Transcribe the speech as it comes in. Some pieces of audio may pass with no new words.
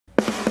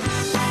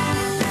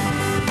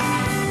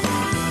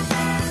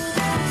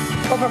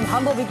from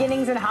humble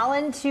beginnings in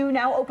Holland to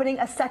now opening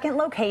a second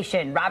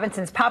location,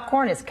 Robinson's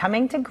Popcorn is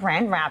coming to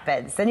Grand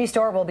Rapids. The new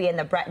store will be in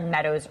the Breton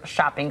Meadows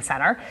Shopping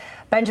Center.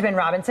 Benjamin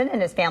Robinson and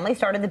his family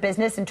started the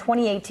business in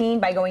 2018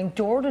 by going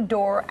door to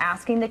door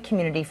asking the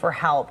community for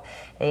help.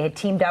 They had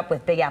teamed up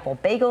with Big Apple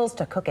Bagels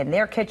to cook in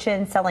their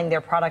kitchen, selling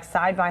their products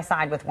side by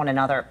side with one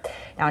another.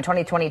 Now in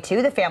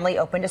 2022, the family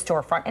opened a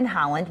storefront in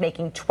Holland,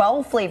 making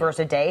 12 flavors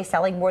a day,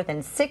 selling more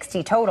than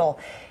 60 total.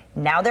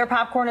 Now their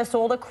popcorn is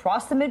sold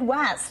across the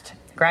Midwest.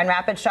 Grand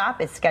Rapids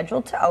shop is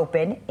scheduled to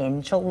open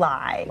in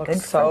July. Looks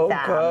good so for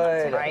them,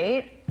 good.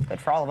 right? Good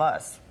for all of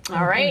us.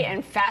 All right,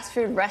 and fast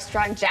food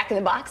restaurant Jack in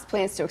the Box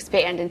plans to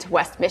expand into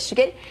West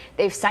Michigan.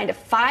 They've signed a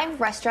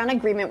 5-restaurant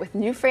agreement with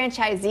new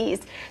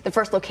franchisees. The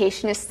first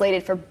location is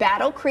slated for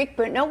Battle Creek,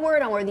 but no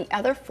word on where the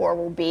other 4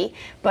 will be.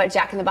 But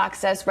Jack in the Box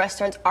says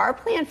restaurants are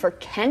planned for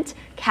Kent,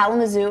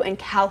 Kalamazoo, and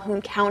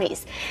Calhoun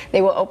counties.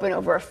 They will open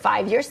over a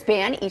 5-year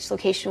span. Each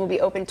location will be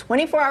open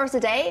 24 hours a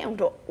day and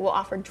will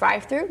offer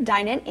drive-through,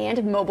 dine-in,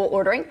 and mobile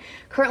ordering.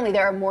 Currently,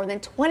 there are more than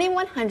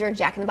 2,100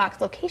 Jack in the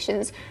Box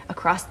locations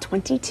across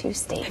 22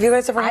 states. Have you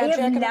guys ever had I have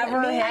Jack in the Box?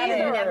 never had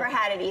it. I've never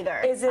had it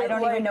either. Is it I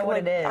don't even know what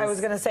it is. I was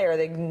going to say, are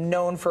they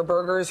known for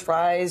burgers,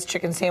 fries,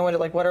 chicken sandwich?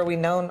 Like, what are we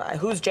known?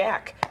 Who's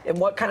Jack? And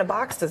what kind of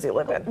box does he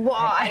live in?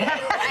 Well,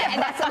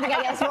 and that's something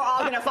I guess we're all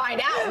going to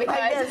find out because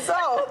I guess so.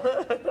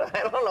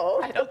 I don't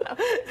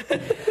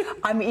know.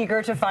 I'm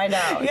eager to find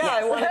out. Yeah,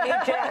 I want to meet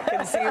Jack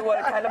and see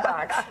what kind of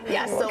box.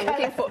 yeah, so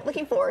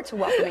looking forward to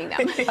welcoming them.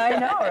 I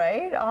know,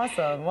 right?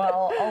 Awesome.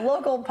 Well, a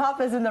local pup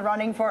is in the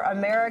running for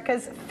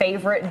America's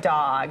favorite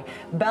dog.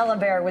 Bella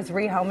Bear was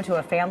rehomed to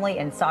a family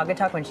in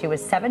Saugatuck when she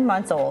was 7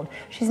 months old.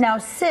 She's now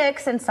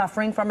 6 and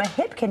suffering from a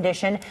hip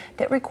condition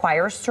that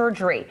requires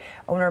surgery.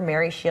 Owner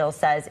Mary Shields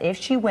says if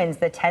she wins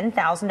the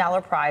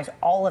 $10,000 prize,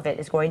 all of it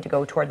is going to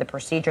go toward the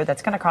procedure.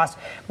 That's going to cost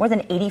more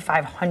than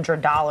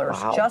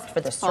 $8,500 just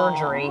for the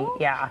surgery. Aww.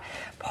 Yeah.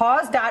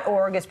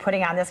 Pause.org is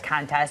putting on this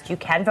contest. You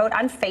can vote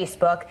on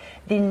Facebook.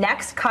 The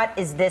next cut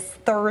is this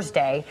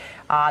Thursday,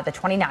 the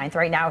 29th.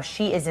 Right now,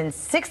 she is in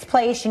 6th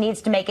place. She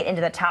needs to make it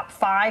into the top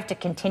 5 to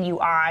continue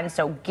on.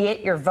 So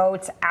get your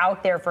votes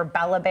out there for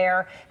Bella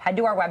Bear. Head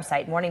to our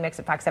website, morningmix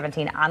at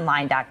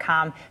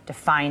fox17online.com, to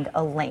find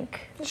a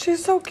link.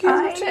 She's so cute.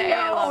 I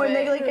know. And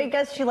I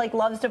guess she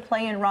loves to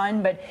play and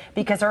run, but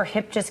because her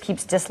hip just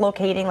keeps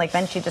dislocating,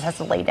 then she just has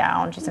to lay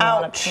down. She's in a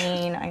lot of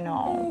pain. I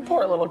know.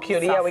 Poor little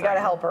cutie. Yeah, we got to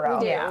help her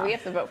out. Yeah, we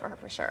have to vote for her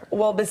for sure.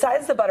 Well,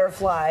 besides the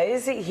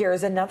butterflies,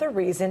 here's another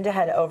reason to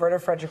head over to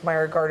Frederick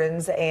Meyer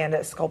Gardens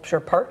and Sculpture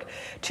Park.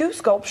 2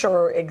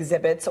 sculpture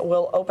exhibits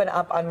will open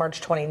up on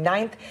March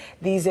 29th.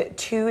 These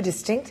 2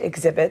 distinct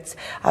exhibits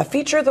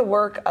feature the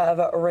work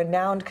of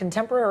renowned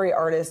contemporary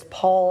artist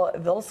Paul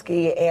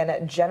Vilsky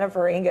and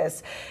Jennifer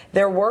Angus.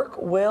 Their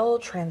work will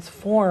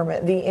transform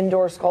the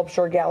indoor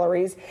sculpture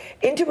galleries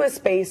into a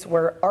space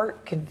where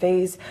art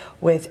conveys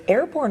with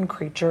airborne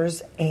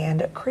creatures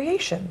and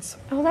creations.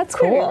 Oh, that's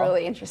Cool. going to be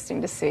really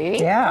interesting to see.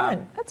 Yeah.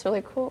 Fun. That's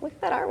really cool. Look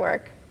at that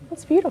artwork.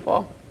 That's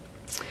beautiful.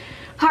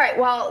 All right,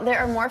 well, there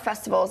are more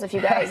festivals, if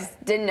you guys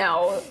didn't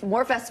know,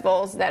 more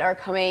festivals that are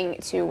coming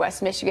to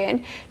West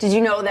Michigan. Did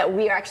you know that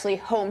we are actually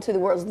home to the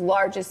world's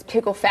largest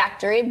pickle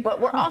factory, but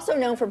we're also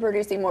known for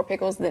producing more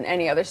pickles than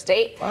any other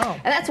state. Wow.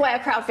 And that's why a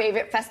crowd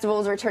favorite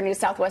festival is returning to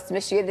Southwest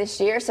Michigan this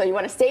year, so you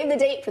want to save the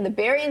date for the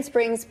Berrien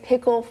Springs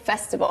Pickle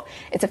Festival.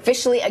 It's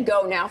officially a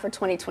go now for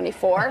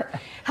 2024.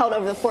 Held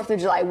over the 4th of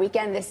July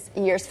weekend, this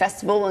year's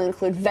festival will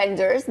include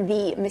vendors,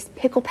 the Miss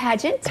Pickle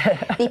Pageant,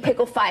 the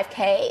Pickle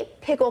 5K,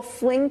 Pickle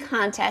Fling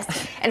Contest,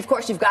 and of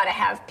course you've got to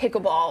have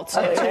pickleball to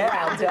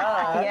round it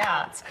out.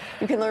 Yeah.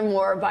 You can learn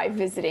more by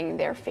visiting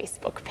their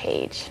Facebook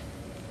page.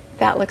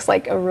 That looks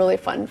like a really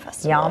fun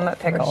festival. Yum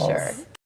pickles. For sure.